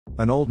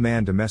An old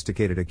man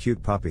domesticated a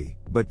cute puppy,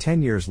 but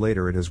 10 years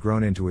later it has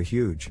grown into a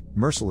huge,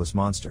 merciless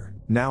monster.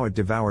 Now it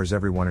devours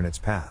everyone in its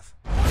path.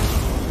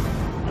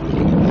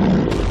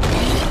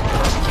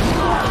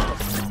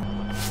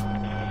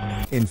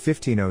 In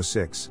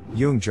 1506,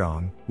 Yoon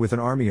Gyeom, with an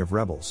army of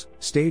rebels,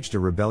 staged a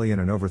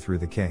rebellion and overthrew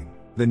the king.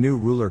 The new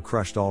ruler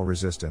crushed all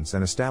resistance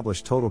and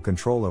established total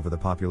control over the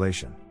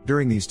population.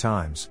 During these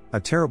times, a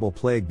terrible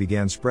plague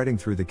began spreading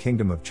through the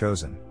kingdom of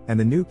Joseon, and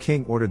the new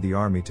king ordered the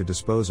army to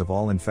dispose of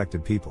all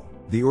infected people.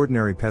 The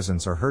ordinary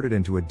peasants are herded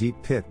into a deep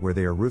pit where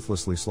they are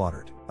ruthlessly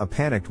slaughtered. A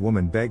panicked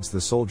woman begs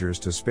the soldiers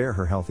to spare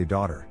her healthy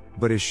daughter,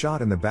 but is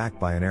shot in the back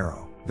by an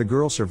arrow. The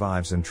girl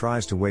survives and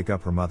tries to wake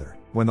up her mother.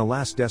 When the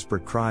last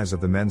desperate cries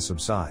of the men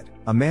subside,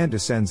 a man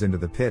descends into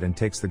the pit and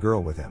takes the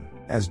girl with him.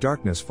 As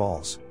darkness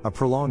falls, a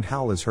prolonged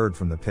howl is heard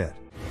from the pit.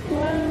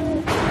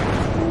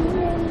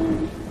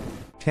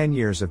 10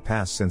 years have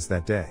passed since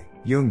that day.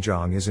 Yoon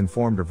Jong is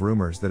informed of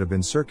rumors that have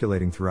been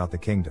circulating throughout the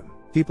kingdom.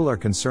 People are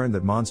concerned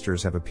that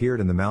monsters have appeared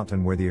in the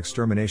mountain where the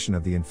extermination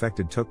of the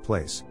infected took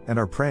place, and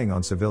are preying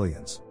on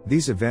civilians.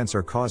 These events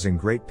are causing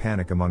great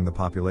panic among the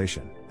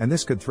population, and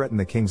this could threaten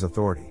the king's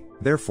authority.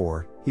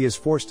 Therefore, he is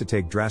forced to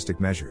take drastic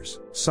measures.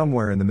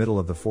 Somewhere in the middle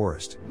of the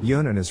forest,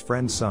 Yoon and his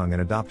friend Sung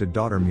and adopted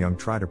daughter Myung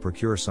try to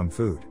procure some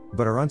food,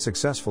 but are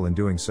unsuccessful in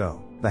doing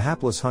so. The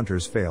hapless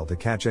hunters fail to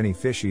catch any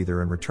fish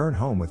either and return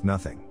home with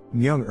nothing.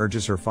 Myung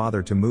urges her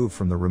father to move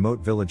from the remote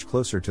village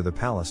closer to the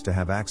palace to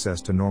have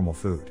access to normal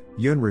food.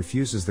 Yoon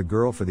refuses the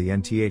girl for the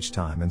nth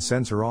time and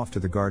sends her off to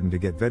the garden to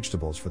get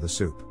vegetables for the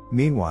soup.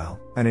 Meanwhile,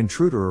 an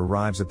intruder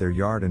arrives at their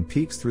yard and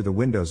peeks through the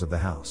windows of the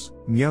house.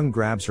 Myung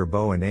grabs her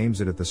bow and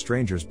aims it at the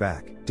stranger's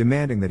back,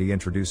 demanding that he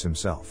introduce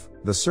himself.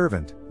 The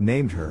servant,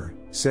 named Her,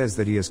 says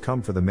that he has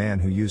come for the man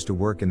who used to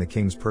work in the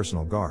king's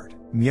personal guard.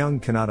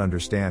 Myung cannot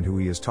understand who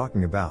he is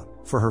talking about,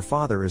 for her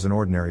father is an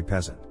ordinary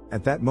peasant.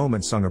 At that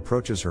moment Sung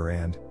approaches her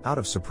and, out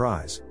of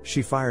surprise,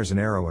 she fires an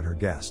arrow at her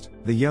guest.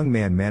 The young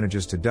man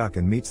manages to duck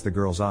and meets the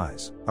girl's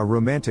eyes. A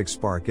romantic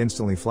spark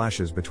instantly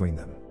flashes between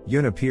them.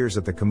 Yoon appears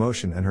at the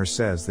commotion and Her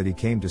says that he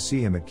came to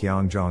see him at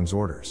King Jong's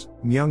orders.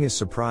 Myung is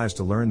surprised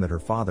to learn that her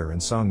father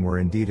and Sung were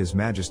indeed His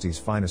Majesty's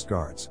finest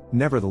guards.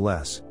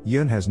 Nevertheless,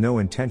 Yoon has no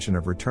intention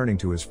of returning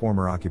to his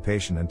former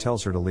occupation and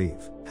tells her to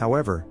leave.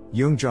 However,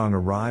 Yoon Jong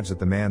arrives at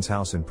the man's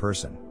house in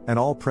person, and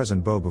all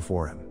present bow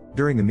before him.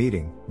 During the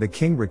meeting, the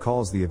king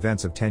recalls the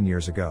events of 10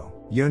 years ago.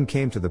 Yoon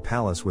came to the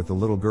palace with the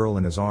little girl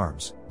in his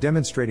arms,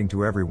 demonstrating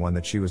to everyone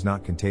that she was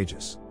not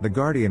contagious. The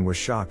guardian was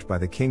shocked by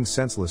the king's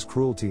senseless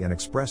cruelty and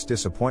expressed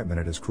disappointment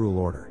at his cruel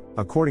order.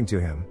 According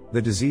to him,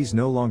 the disease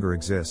no longer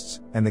exists,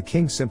 and the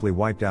king simply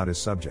wiped out his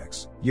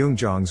subjects. Yoon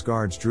Jong's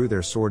guards drew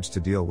their swords to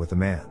deal with the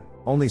man.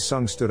 Only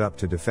Sung stood up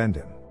to defend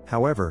him.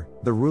 However,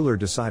 the ruler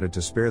decided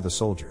to spare the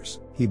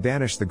soldiers. He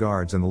banished the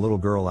guards and the little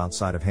girl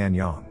outside of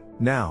Hanyang.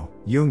 Now,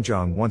 Yoon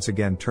Jong once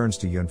again turns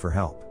to Yoon for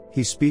help.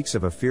 He speaks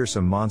of a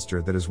fearsome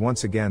monster that is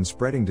once again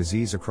spreading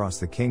disease across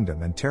the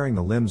kingdom and tearing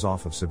the limbs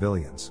off of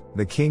civilians.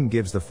 The king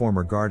gives the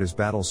former guard his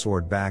battle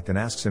sword back and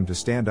asks him to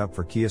stand up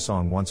for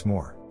Kyeosong once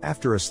more.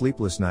 After a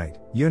sleepless night,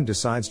 Yoon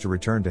decides to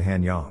return to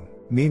Hanyang.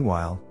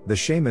 Meanwhile, the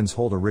shamans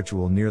hold a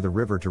ritual near the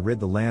river to rid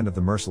the land of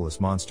the merciless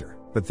monster.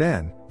 But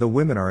then, the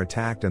women are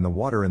attacked and the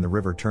water in the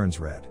river turns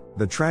red.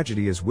 The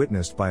tragedy is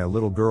witnessed by a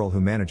little girl who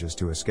manages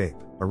to escape.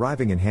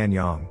 Arriving in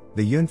Hanyang,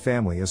 the Yoon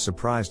family is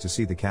surprised to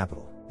see the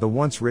capital. The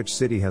once rich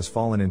city has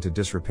fallen into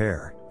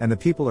disrepair, and the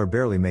people are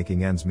barely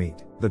making ends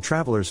meet. The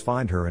travelers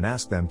find her and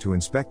ask them to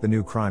inspect the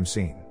new crime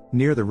scene.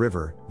 Near the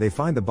river, they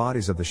find the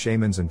bodies of the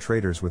shamans and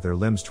traders with their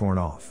limbs torn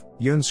off.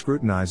 Yoon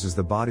scrutinizes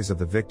the bodies of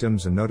the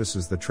victims and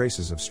notices the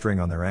traces of string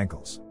on their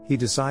ankles. He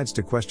decides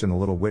to question the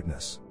little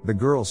witness. The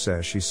girl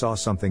says she saw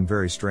something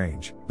very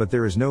strange, but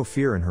there is no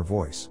fear in her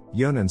voice.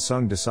 Yoon and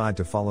Sung decide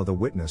to follow the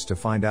witness to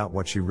find out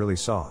what she really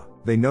saw.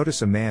 They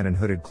notice a man in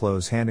hooded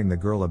clothes handing the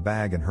girl a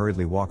bag and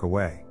hurriedly walk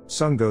away.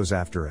 Sung goes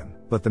after him,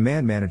 but the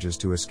man manages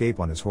to escape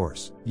on his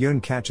horse.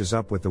 Yoon catches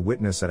up with the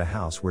witness at a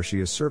house where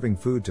she is serving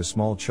food to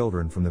small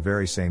children from the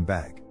very same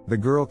bag. The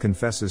girl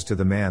confesses to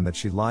the man that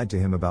she lied to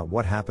him about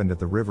what happened at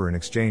the river in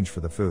exchange for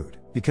the food.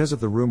 Because of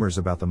the rumors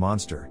about the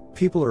monster,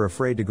 people are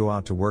afraid to go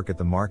out to work at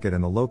the market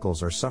and the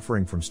locals are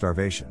suffering from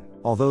starvation.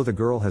 Although the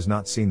girl has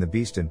not seen the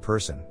beast in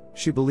person,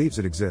 she believes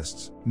it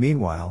exists.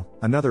 Meanwhile,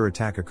 another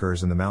attack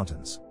occurs in the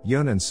mountains.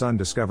 Yoon and Sun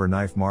discover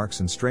knife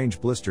marks and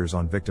strange blisters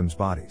on victims'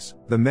 bodies.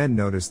 The men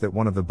notice that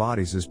one of the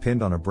bodies is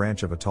pinned on a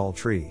branch of a tall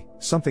tree,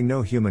 something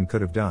no human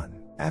could have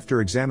done.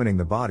 After examining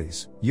the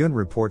bodies, Yoon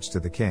reports to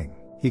the king.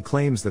 He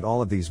claims that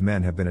all of these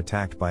men have been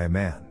attacked by a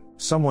man.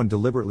 Someone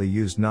deliberately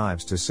used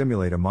knives to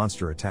simulate a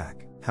monster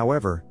attack.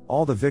 However,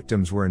 all the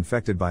victims were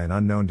infected by an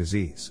unknown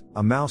disease.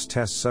 A mouse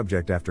test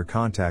subject after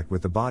contact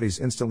with the bodies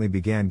instantly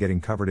began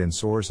getting covered in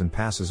sores and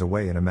passes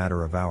away in a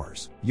matter of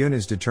hours. Yoon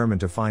is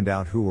determined to find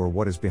out who or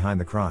what is behind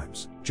the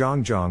crimes.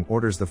 Jong Jong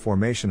orders the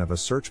formation of a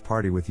search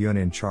party with Yoon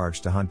in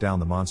charge to hunt down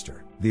the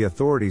monster. The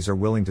authorities are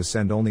willing to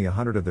send only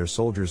 100 of their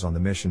soldiers on the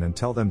mission and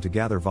tell them to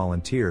gather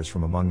volunteers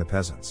from among the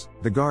peasants.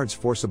 The guards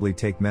forcibly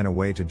take men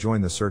away to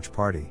join the search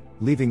party,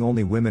 leaving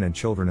only women and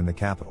children in the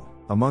capital.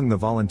 Among the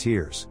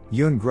volunteers,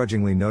 Yoon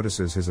grudgingly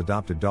notices his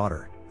adopted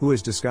daughter, who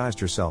has disguised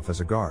herself as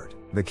a guard.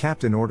 The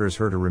captain orders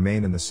her to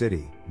remain in the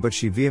city, but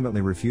she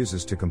vehemently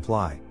refuses to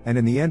comply, and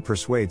in the end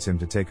persuades him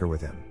to take her with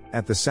him.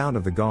 At the sound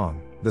of the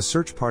gong, the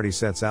search party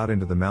sets out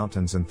into the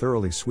mountains and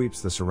thoroughly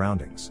sweeps the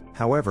surroundings.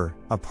 However,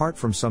 apart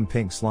from some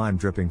pink slime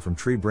dripping from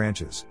tree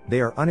branches,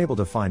 they are unable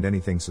to find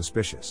anything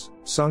suspicious.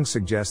 Sung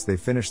suggests they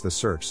finish the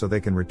search so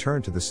they can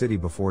return to the city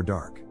before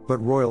dark, but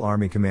Royal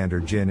Army Commander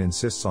Jin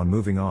insists on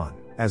moving on,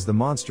 as the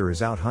monster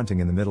is out hunting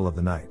in the middle of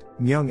the night.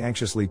 Myung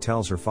anxiously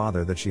tells her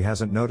father that she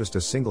hasn't noticed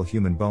a single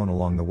human bone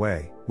along the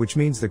way, which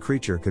means the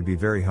creature could be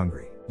very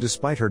hungry.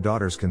 Despite her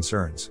daughter's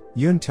concerns,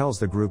 Yoon tells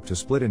the group to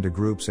split into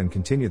groups and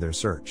continue their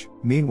search.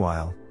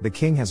 Meanwhile, the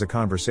king has a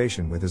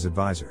conversation with his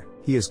advisor.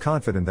 He is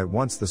confident that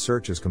once the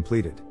search is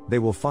completed, they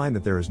will find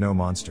that there is no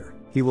monster.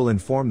 He will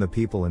inform the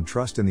people and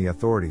trust in the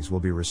authorities will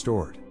be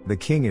restored. The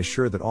king is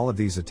sure that all of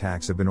these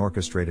attacks have been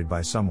orchestrated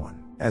by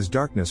someone. As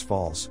darkness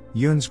falls,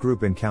 Yoon's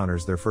group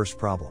encounters their first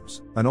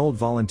problems. An old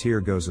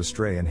volunteer goes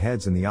astray and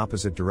heads in the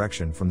opposite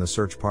direction from the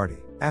search party.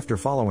 After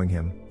following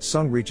him,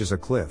 Sung reaches a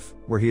cliff,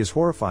 where he is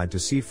horrified to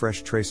see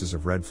fresh traces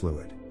of red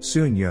fluid.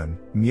 Soon Yoon,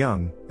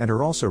 Myung, and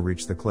her also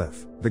reach the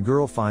cliff. The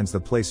girl finds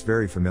the place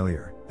very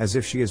familiar, as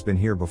if she has been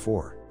here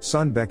before.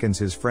 Sun beckons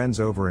his friends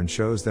over and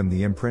shows them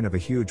the imprint of a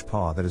huge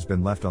paw that has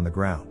been left on the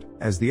ground.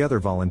 As the other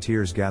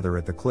volunteers gather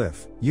at the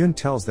cliff, Yoon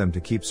tells them to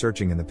keep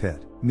searching in the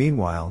pit.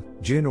 Meanwhile,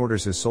 Jin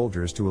orders his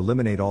soldiers to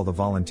eliminate all the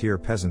volunteer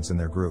peasants in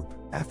their group.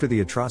 After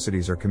the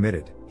atrocities are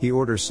committed, he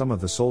orders some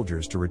of the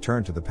soldiers to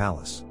return to the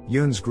palace.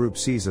 Yoon's group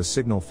sees a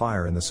signal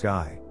fire in the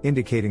sky,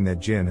 indicating that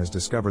Jin has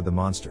discovered the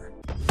monster.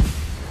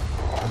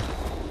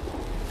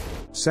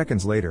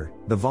 Seconds later,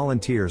 the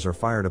volunteers are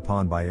fired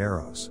upon by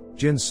arrows.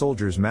 Jin's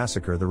soldiers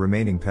massacre the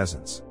remaining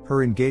peasants.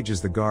 Her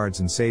engages the guards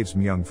and saves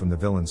Myung from the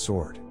villain's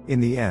sword. In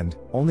the end,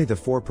 only the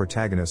 4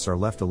 protagonists are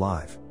left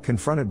alive,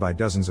 confronted by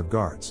dozens of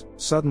guards.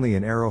 Suddenly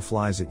an arrow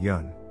flies at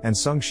Yoon, and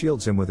Sung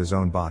shields him with his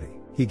own body.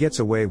 He gets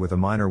away with a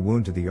minor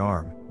wound to the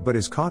arm, but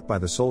is caught by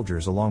the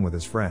soldiers along with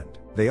his friend.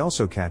 They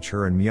also catch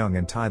her and Myung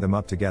and tie them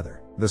up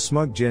together. The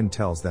smug Jin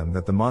tells them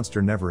that the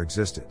monster never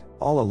existed.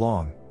 All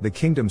along, the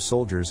kingdom's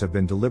soldiers have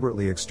been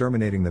deliberately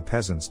exterminating the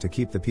peasants to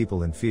keep the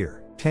people in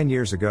fear. 10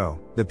 years ago,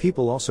 the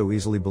people also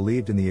easily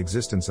believed in the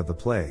existence of the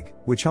plague,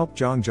 which helped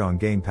Jung Jong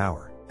gain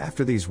power.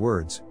 After these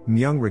words,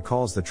 Myung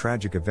recalls the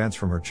tragic events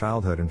from her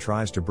childhood and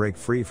tries to break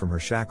free from her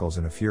shackles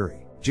in a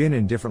fury. Jin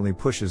indifferently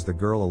pushes the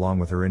girl along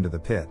with her into the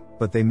pit,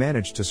 but they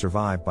manage to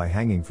survive by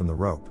hanging from the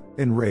rope.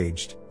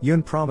 Enraged,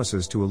 Yoon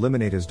promises to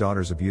eliminate his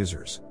daughter's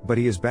abusers, but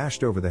he is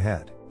bashed over the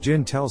head.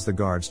 Jin tells the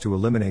guards to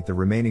eliminate the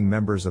remaining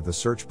members of the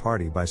search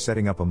party by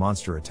setting up a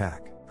monster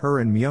attack. Her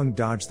and Myung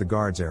dodge the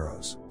guards'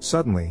 arrows.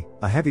 Suddenly,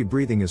 a heavy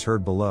breathing is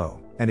heard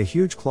below, and a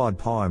huge clawed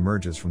paw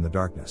emerges from the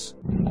darkness.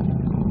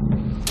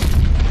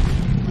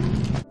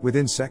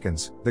 Within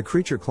seconds, the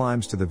creature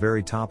climbs to the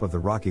very top of the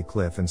rocky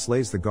cliff and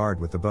slays the guard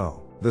with the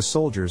bow. The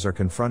soldiers are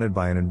confronted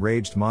by an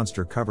enraged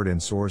monster covered in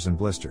sores and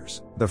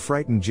blisters. The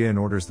frightened Jin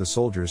orders the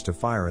soldiers to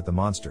fire at the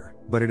monster,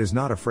 but it is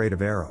not afraid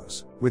of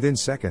arrows. Within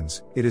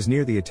seconds, it is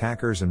near the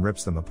attackers and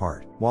rips them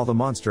apart. While the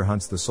monster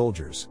hunts the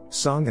soldiers,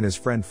 Sung and his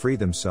friend free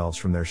themselves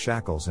from their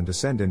shackles and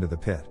descend into the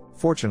pit.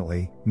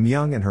 Fortunately,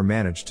 Myung and her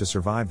manage to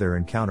survive their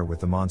encounter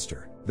with the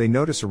monster. They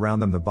notice around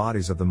them the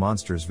bodies of the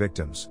monster's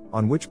victims,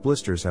 on which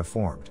blisters have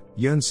formed.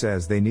 Yoon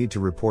says they need to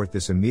report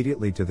this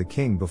immediately to the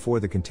king before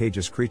the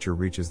contagious creature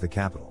reaches the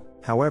capital.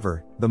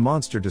 However, the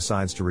monster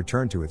decides to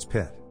return to its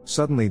pit.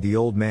 Suddenly the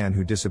old man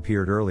who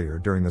disappeared earlier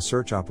during the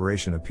search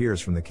operation appears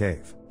from the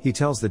cave. He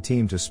tells the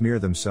team to smear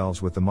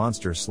themselves with the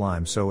monster's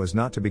slime so as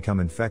not to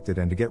become infected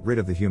and to get rid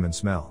of the human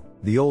smell.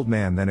 The old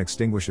man then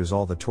extinguishes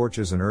all the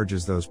torches and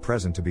urges those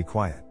present to be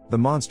quiet. The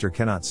monster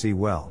cannot see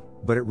well,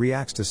 but it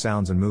reacts to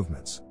sounds and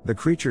movements. The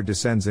creature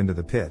descends into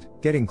the pit,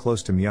 getting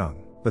close to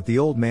Myung. But the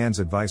old man's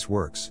advice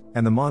works,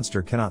 and the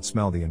monster cannot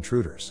smell the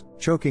intruders.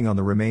 Choking on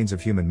the remains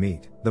of human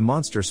meat, the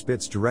monster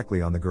spits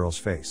directly on the girl's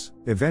face.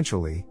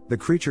 Eventually, the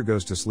creature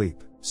goes to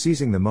sleep.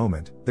 Seizing the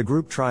moment, the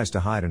group tries to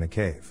hide in a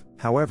cave.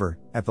 However,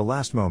 at the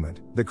last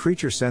moment, the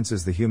creature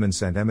senses the human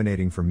scent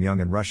emanating from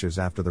Myung and rushes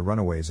after the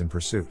runaways in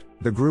pursuit.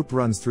 The group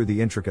runs through the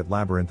intricate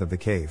labyrinth of the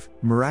cave,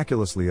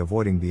 miraculously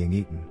avoiding being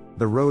eaten.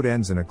 The road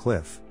ends in a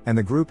cliff, and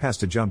the group has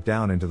to jump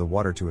down into the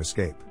water to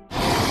escape.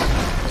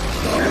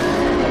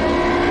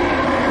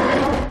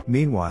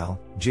 Meanwhile,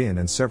 Jin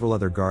and several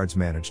other guards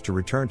manage to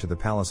return to the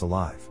palace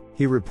alive.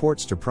 He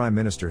reports to Prime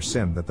Minister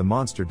Sim that the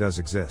monster does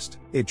exist.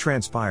 It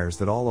transpires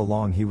that all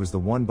along he was the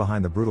one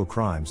behind the brutal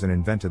crimes and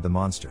invented the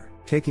monster.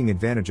 Taking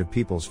advantage of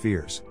people's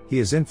fears, he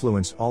has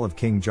influenced all of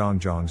King Jung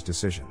Jong's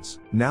decisions.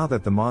 Now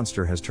that the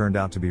monster has turned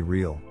out to be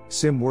real,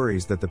 Sim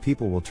worries that the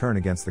people will turn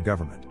against the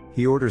government.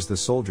 He orders the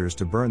soldiers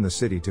to burn the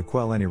city to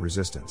quell any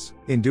resistance.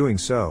 In doing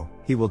so,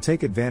 he will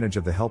take advantage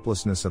of the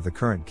helplessness of the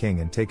current king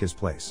and take his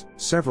place.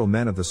 Several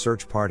men of the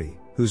search party,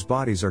 whose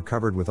bodies are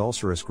covered with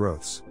ulcerous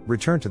growths,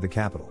 return to the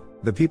capital.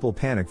 The people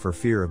panic for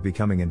fear of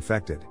becoming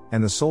infected,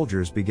 and the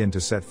soldiers begin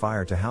to set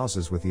fire to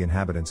houses with the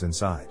inhabitants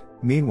inside.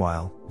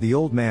 Meanwhile, the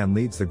old man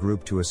leads the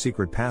group to a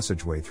secret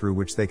passageway through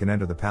which they can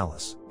enter the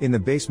palace. In the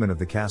basement of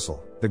the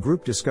castle, the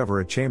group discover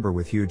a chamber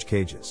with huge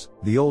cages.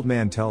 The old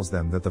man tells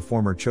them that the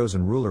former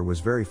chosen ruler was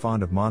very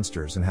fond of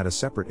monsters and had a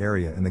separate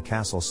area in the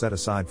castle set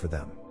aside for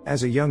them.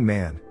 As a young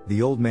man,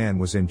 the old man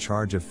was in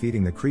charge of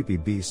feeding the creepy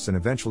beasts and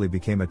eventually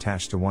became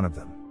attached to one of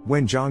them.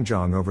 When Jung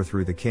Jong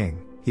overthrew the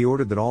king, he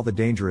ordered that all the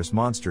dangerous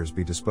monsters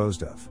be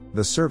disposed of.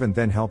 The servant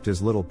then helped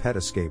his little pet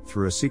escape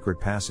through a secret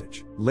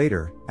passage.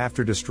 Later,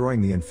 after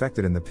destroying the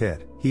infected in the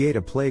pit, he ate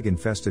a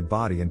plague-infested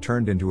body and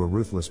turned into a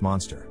ruthless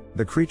monster.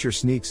 The creature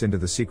sneaks into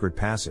the secret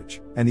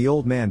passage, and the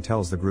old man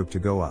tells the group to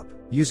go up.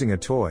 Using a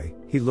toy,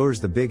 he lures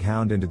the big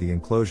hound into the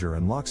enclosure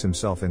and locks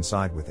himself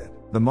inside with it.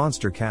 The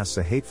monster casts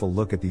a hateful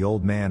look at the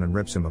old man and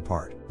rips him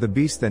apart. The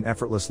beast then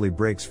effortlessly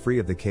breaks free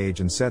of the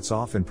cage and sets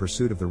off in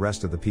pursuit of the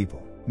rest of the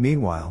people.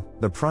 Meanwhile,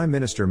 the Prime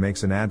Minister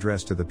makes an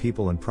address to the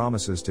people and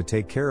promises to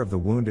take care of the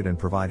wounded and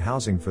provide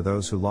housing for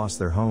those who lost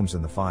their homes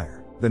in the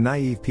fire. The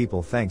naive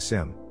people thank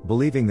him,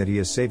 believing that he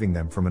is saving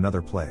them from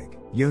another plague.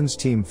 Yoon's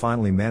team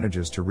finally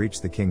manages to reach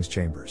the king's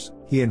chambers.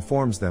 He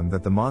informs them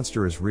that the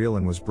monster is real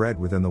and was bred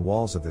within the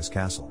walls of this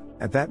castle.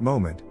 At that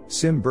moment,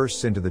 Sim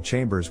bursts into the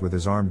chambers with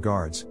his armed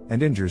guards,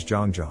 and injures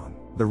Jung Jong.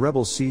 The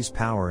rebels seize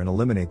power and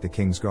eliminate the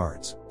king's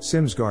guards.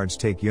 Sim's guards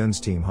take Yoon's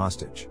team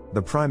hostage.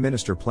 The Prime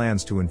Minister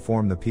plans to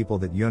inform the people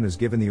that Yoon has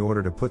given the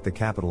order to put the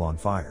capital on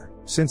fire.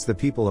 Since the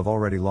people have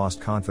already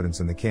lost confidence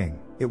in the king,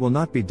 it will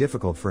not be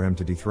difficult for him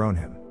to dethrone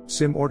him.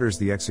 Sim orders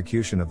the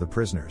execution of the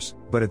prisoners,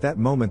 but at that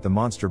moment the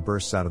monster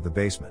bursts out of the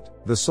basement.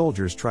 The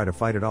soldiers try to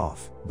fight it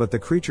off, but the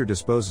creature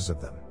disposes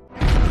of them.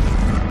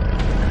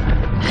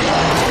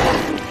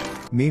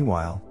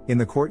 Meanwhile, in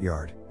the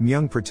courtyard,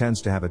 Myung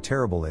pretends to have a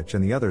terrible itch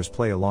and the others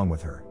play along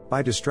with her.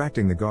 By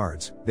distracting the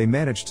guards, they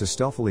manage to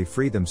stealthily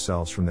free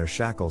themselves from their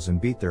shackles and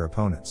beat their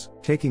opponents.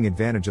 Taking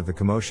advantage of the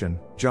commotion,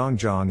 Jung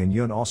Jong and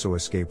Yoon also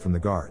escape from the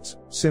guards.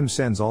 Sim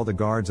sends all the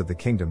guards of the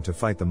kingdom to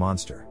fight the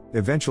monster.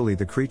 Eventually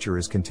the creature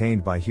is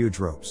contained by huge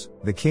ropes.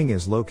 The king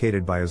is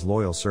located by his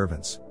loyal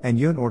servants, and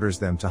Yoon orders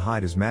them to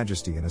hide His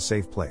Majesty in a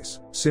safe place.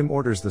 Sim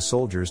orders the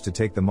soldiers to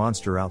take the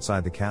monster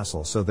outside the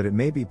castle so that it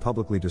may be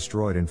publicly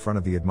destroyed in front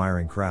of the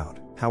admiring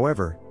crowd.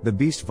 However, the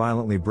beast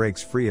violently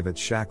breaks free of its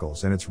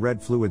shackles and its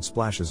red fluid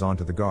splashes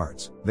onto the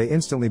guards. They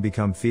instantly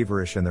become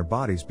feverish and their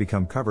bodies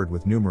become covered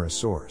with numerous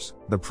sores.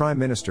 The Prime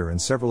Minister and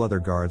several other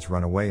guards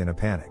run away in a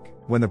panic.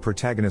 When the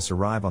protagonists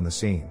arrive on the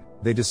scene,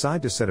 they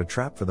decide to set a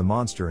trap for the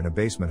monster in a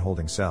basement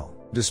holding cell.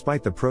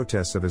 Despite the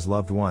protests of his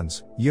loved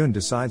ones, Yoon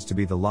decides to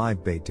be the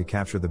live bait to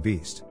capture the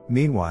beast.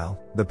 Meanwhile,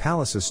 the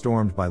palace is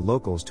stormed by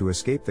locals to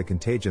escape the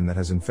contagion that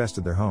has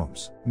infested their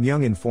homes.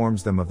 Myung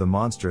informs them of the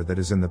monster that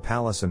is in the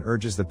palace and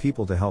urges the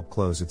people to help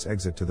close its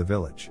exit to the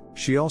village.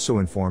 She also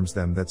informs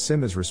them that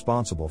Sim is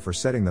responsible for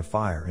setting the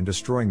fire and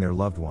destroying their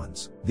loved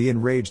ones. The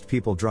enraged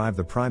people drive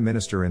the Prime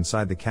Minister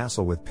inside the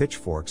castle with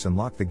pitchforks and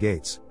lock the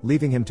gates,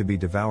 leaving him to be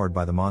devoured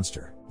by the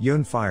monster.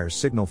 Yoon fires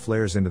signal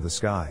flares into the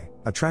sky,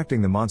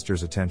 attracting the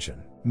monster's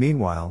attention.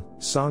 Meanwhile,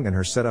 Sung and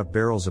her set up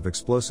barrels of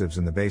explosives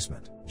in the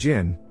basement.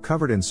 Jin,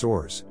 covered in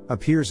sores,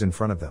 appears in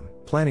front of them,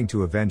 planning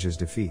to avenge his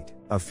defeat.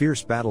 A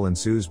fierce battle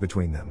ensues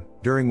between them,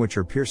 during which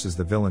her pierces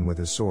the villain with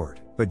his sword.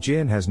 But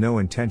Jin has no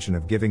intention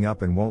of giving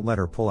up and won't let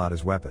her pull out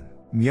his weapon.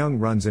 Myung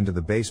runs into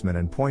the basement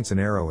and points an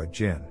arrow at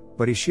Jin,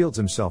 but he shields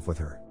himself with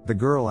her. The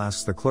girl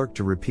asks the clerk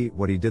to repeat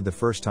what he did the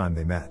first time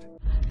they met.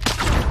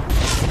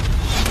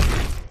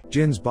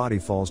 Jin's body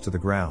falls to the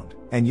ground,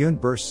 and Yoon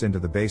bursts into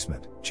the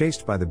basement,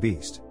 chased by the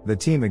beast. The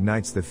team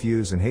ignites the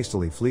fuse and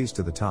hastily flees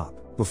to the top.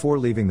 Before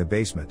leaving the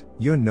basement,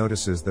 Yoon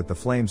notices that the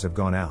flames have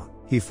gone out.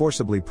 He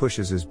forcibly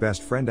pushes his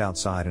best friend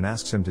outside and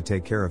asks him to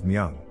take care of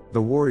Myung.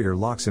 The warrior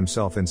locks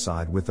himself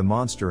inside with the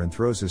monster and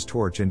throws his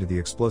torch into the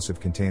explosive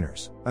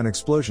containers. An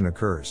explosion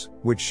occurs,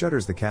 which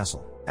shudders the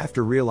castle.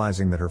 After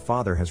realizing that her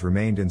father has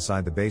remained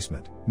inside the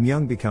basement,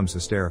 Myung becomes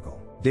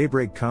hysterical.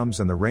 Daybreak comes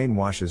and the rain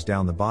washes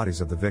down the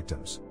bodies of the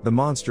victims. The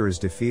monster is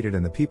defeated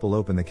and the people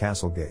open the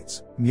castle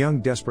gates.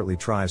 Myung desperately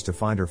tries to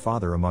find her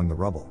father among the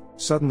rubble.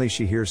 Suddenly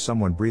she hears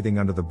someone breathing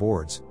under the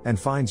boards, and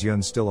finds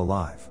Yoon still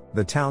alive.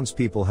 The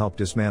townspeople help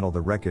dismantle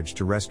the wreckage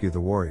to rescue the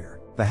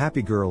warrior. The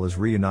happy girl is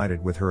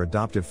reunited with her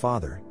adoptive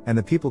father, and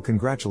the people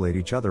congratulate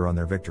each other on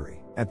their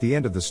victory. At the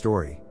end of the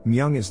story,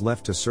 Myung is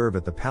left to serve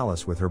at the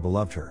palace with her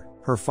beloved her.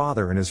 Her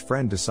father and his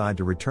friend decide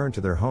to return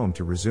to their home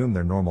to resume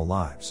their normal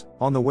lives.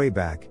 On the way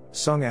back,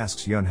 Sung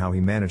asks Yoon how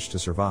he managed to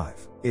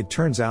survive. It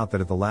turns out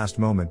that at the last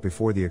moment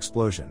before the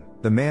explosion,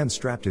 the man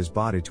strapped his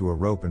body to a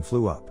rope and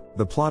flew up.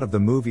 The plot of the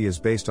movie is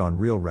based on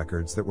real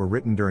records that were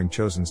written during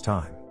Chosen's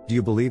time. Do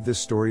you believe this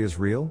story is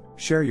real?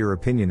 Share your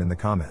opinion in the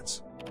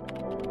comments.